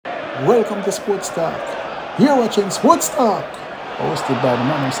Welcome to Sports Talk. You're watching Sports Talk, hosted by the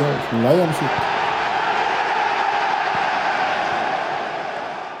man himself, Lion Foot.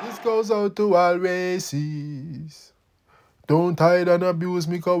 This goes out to all races. Don't hide and abuse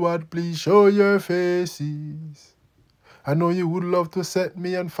me, coward. Please show your faces. I know you would love to set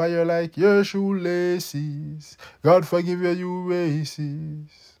me on fire like your shoelaces. God forgive you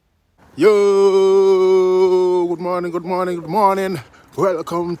races. Yo, good morning, good morning, good morning.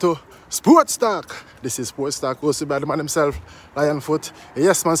 Welcome to Sports Talk. This is Sports Talk, hosted by the man himself, Lion Foot.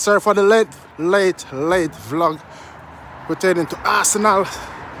 Yes, man, sorry for the late vlog pertaining to Arsenal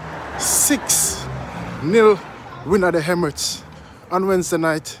 6-0 win at the Emirates on Wednesday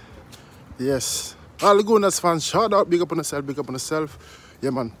night. Yes, all the Gunners fans, shout out, big up on yourself, big up on yourself. Yeah,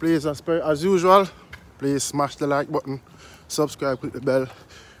 man, please, as usual, please smash the like button, subscribe, click the bell.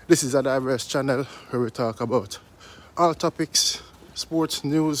 This is a diverse channel where we talk about all topics, sports,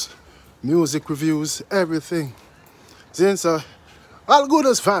 news, music reviews, everything. So, all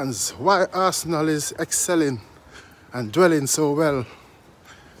Gunners fans, why Arsenal is excelling and dwelling so well.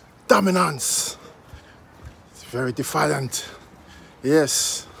 Dominance. It's very defiant.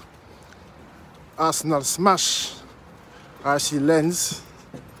 Yes. Arsenal smash RC Lens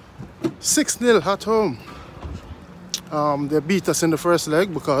 6-0 at home. They beat us in the first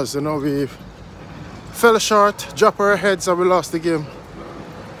leg because, we fell short, dropped our heads, and we lost the game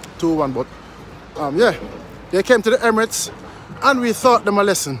 2-1. But, yeah, they came to the Emirates and we taught them a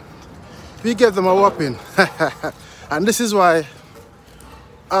lesson. We gave them a whopping. And this is why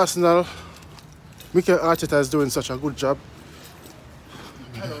Arsenal, Mikel Arteta is doing such a good job.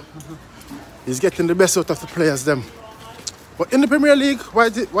 He's getting the best out of the players, them. But in the Premier League, why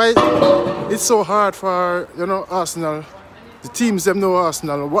it's so hard for Arsenal? The teams them know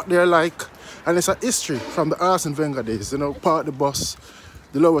Arsenal, what they're like, and it's a history from the Arsene Wenger days. Park the bus.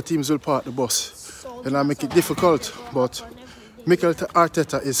 The lower teams will park the bus, make it difficult. But Mikel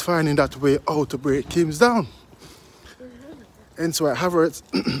Arteta is finding that way out to break teams down. And so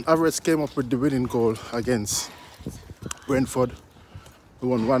Havertz came up with the winning goal against Brentford. We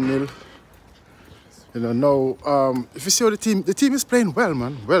won 1-0. Now, if you see how the team is playing well,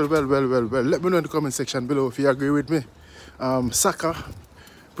 man. Well. Let me know in the comment section below if you agree with me. Saka,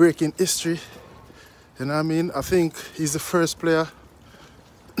 breaking history. I think he's the first player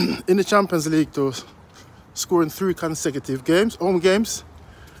in the Champions League to score in 3 consecutive home games,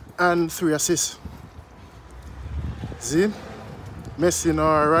 and 3 assists. See? Messi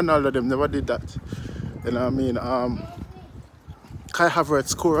or Ronaldo, them never did that. Kai Havertz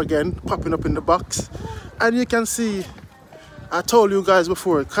score again, popping up in the box. And you can see, I told you guys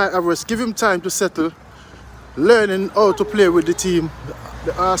before, Kai Havertz, give him time to settle, learning how to play with the team,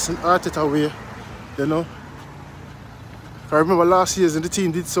 the Arsene Arteta way, I remember last season the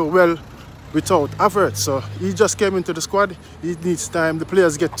team did so well without Havertz, so he just came into the squad. He needs time, the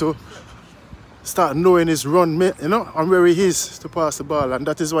players get to start knowing his run, and where he is to pass the ball, and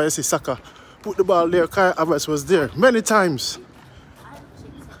that is why you see Saka put the ball there. Kai Havertz was there many times.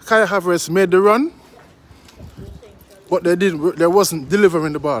 Kai Havertz made the run, but they wasn't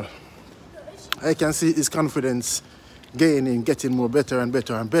delivering the ball. I can see his confidence gaining, getting more better and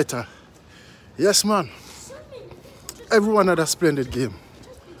better and better. Yes, man. Everyone had a splendid game.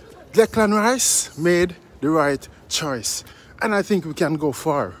 Declan Rice made the right choice. And I think we can go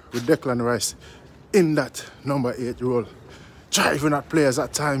far with Declan Rice in that number 8 role. Driving at players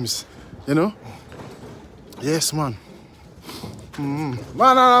at times, Yes, man. Man,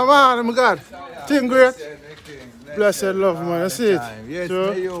 oh my God. Thing great. Blessed love, man. That's it. Yes,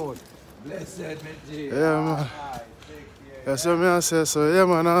 sure. Blessed, yeah, man. That's what I say. So, yeah,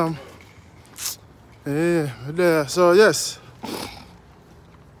 man. Yeah, there. So, yes.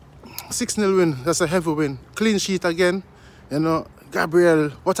 6-0 win. That's a heavy win. Clean sheet again. Gabriel.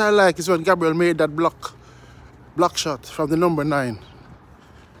 What I like is when Gabriel made that block shot from the number 9.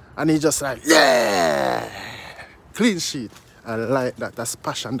 And he just like, yeah! Clean sheet. I like that. That's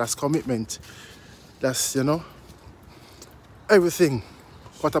passion. That's commitment. That's, everything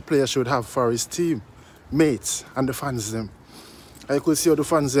what a player should have for his team, mates, and the fans them. I could see how the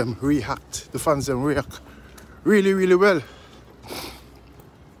fans them react. The fans them react really, really well.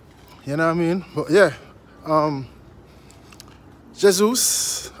 You know what I mean? But yeah,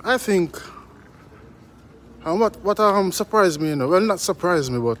 Jesus, I think, what surprised me, well, not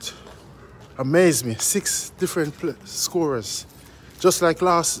surprised me, but amazed me. 6 different scorers. Just like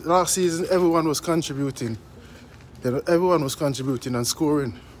last season, everyone was contributing. Everyone was contributing and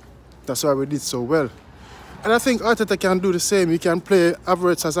scoring. That's why we did so well. And I think Arteta can do the same. He can play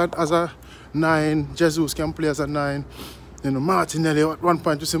Havertz as a 9. Jesus can play as a 9. You know, Martinelli, at one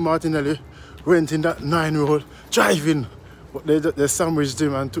point you see Martinelli went in that 9-year-old, driving, but they sandwiched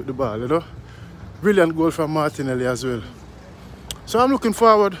him and took the ball, you know. Brilliant goal from Martinelli as well. So I'm looking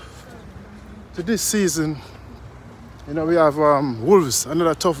forward to this season. You know, we have Wolves,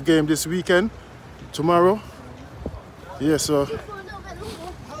 another tough game this weekend, tomorrow. Yeah, so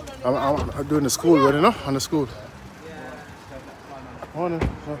I'm doing the school run, you know, on the school. Morning.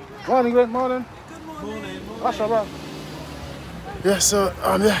 Morning, great morning. Good morning. Morning. Yeah, so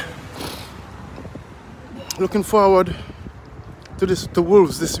yeah. Looking forward to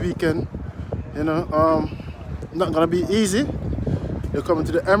Wolves this weekend. You know, not gonna be easy. They're coming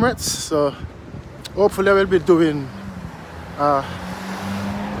to the Emirates, so hopefully I will be doing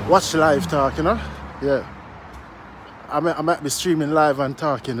watch live talk, you know. Yeah. I might be streaming live and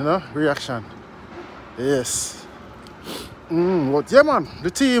talking, you know, reaction. Yes. But yeah, man, the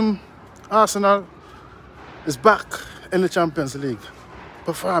team, Arsenal, is back in the Champions League,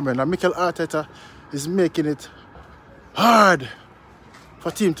 performing, and Mikel Arteta is making it hard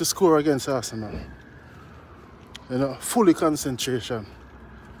for team to score against Arsenal. You know, fully concentration.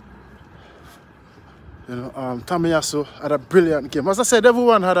 You know, Tamiyasu had a brilliant game. As I said,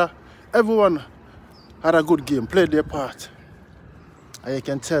 everyone had a good game, played their part. And you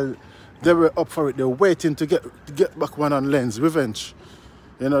can tell they were up for it. They were waiting to get back one on Lens, revenge.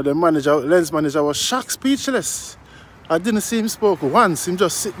 You know, the Lens manager was shocked, speechless. I didn't see him spoke once. Him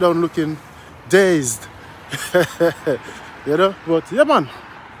just sit down looking dazed. You know, but yeah, man.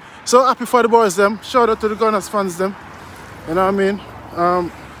 So happy for the boys them. Shout out to the Gunners fans them. You know what I mean?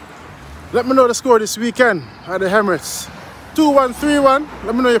 Let me know the score this weekend at the Emirates. 2-1, 3-1.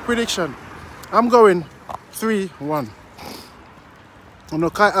 Let me know your prediction. I'm going 3-1. You know,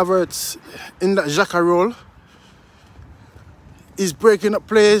 Kai Havertz in that Xhaka role. He's breaking up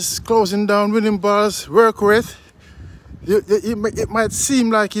plays, closing down, winning balls, work rate. It might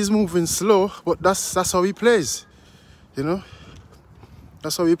seem like he's moving slow, but that's how he plays. You know?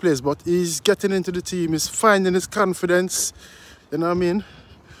 That's how he plays. But he's getting into the team, he's finding his confidence. You know what I mean?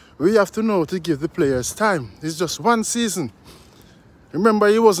 We have to know to give the players time. It's just one season. Remember,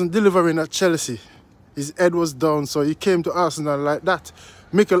 he wasn't delivering at Chelsea. His head was down, so he came to Arsenal like that.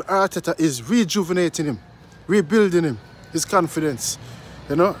 Mikel Arteta is rejuvenating him, rebuilding him, his confidence,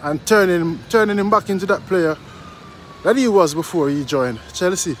 you know, and turning him back into that player that he was before he joined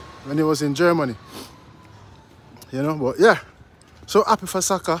Chelsea, when he was in Germany. You know, but yeah, so happy for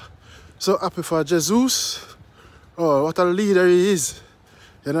Saka, so happy for Jesus. Oh, what a leader he is.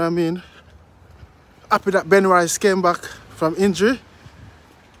 You know what I mean? Happy that Ben Rice came back from injury.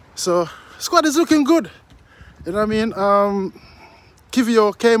 So, squad is looking good. You know what I mean?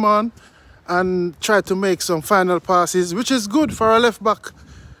 Kivio came on and tried to make some final passes, which is good for a left back,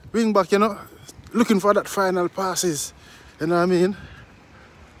 wing back, you know, looking for that final passes. You know what I mean?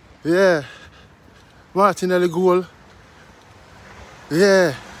 Yeah. Martinelli goal.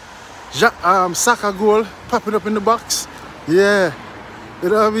 Yeah. Saka goal, popping up in the box. Yeah. You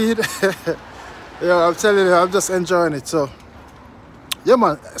know what I mean? Yeah, I'm telling you, I'm just enjoying it. So, yeah,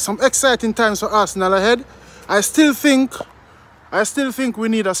 man, some exciting times for Arsenal ahead. I still think we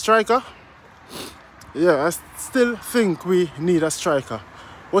need a striker. Yeah, I still think we need a striker.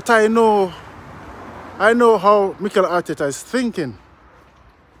 But I know how Mikel Arteta is thinking.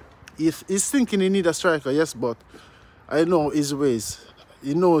 He's thinking he needs a striker, yes, but I know his ways.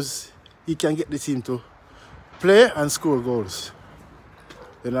 He knows he can get the team to play and score goals.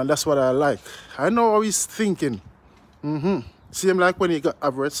 You know, and that's what I like. I know how he's thinking. Same like when he got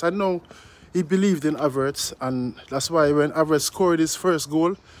Havertz. I know he believed in Havertz, and that's why when Havertz scored his first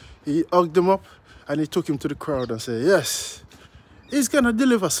goal, he hugged him up and he took him to the crowd and said, yes, he's gonna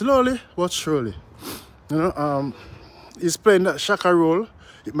deliver slowly but surely. You know, he's playing that Xhaka role.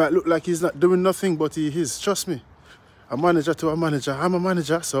 It might look like he's not doing nothing, but he is. Trust me. A manager to a manager. I'm a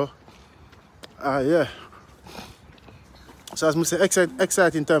manager, so yeah. So as I say,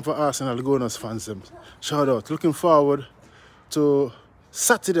 exciting time for Arsenal, the Gunners fans. Shout out. Looking forward to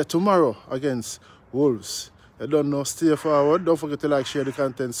Saturday, tomorrow, against Wolves. I don't know, stay forward. Don't forget to like, share the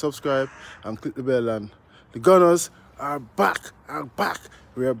content, subscribe, and click the bell. And the Gunners are back.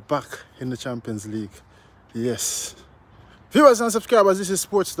 We are back in the Champions League. Yes. Viewers and subscribers, this is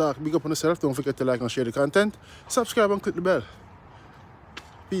Sports Talk. Big up on yourself. Don't forget to like and share the content. Subscribe and click the bell.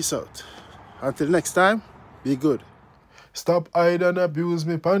 Peace out. Until next time, be good. Stop hide and abuse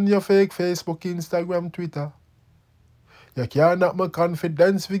me on your fake Facebook, Instagram, Twitter. You can't knock my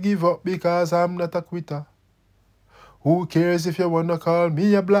confidence we give up because I'm not a quitter. Who cares if you wanna call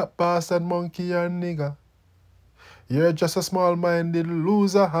me a black bastard, monkey and nigger? You're just a small-minded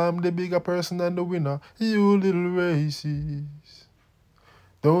loser. I'm the bigger person and the winner. You little racist.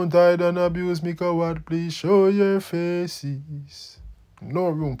 Don't hide and abuse me, coward. Please show your faces. No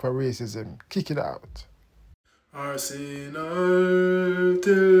room for racism. Kick it out. Arsenal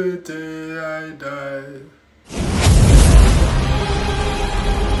till the day I die.